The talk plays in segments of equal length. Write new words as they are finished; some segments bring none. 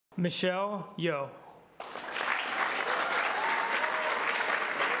Michelle Yeoh.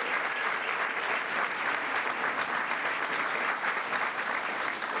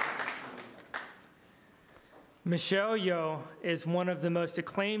 Michelle Yeoh is one of the most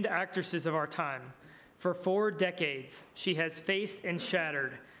acclaimed actresses of our time. For 4 decades, she has faced and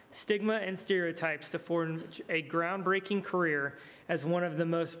shattered stigma and stereotypes to forge a groundbreaking career as one of the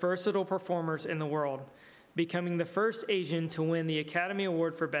most versatile performers in the world, becoming the first Asian to win the Academy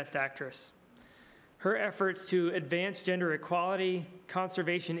Award for Best Actress. Her efforts to advance gender equality,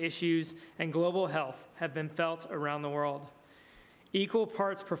 conservation issues, and global health have been felt around the world. Equal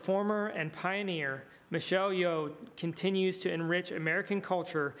parts performer and pioneer, Michelle Yeoh continues to enrich American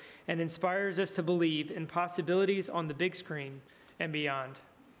culture and inspires us to believe in possibilities on the big screen and beyond.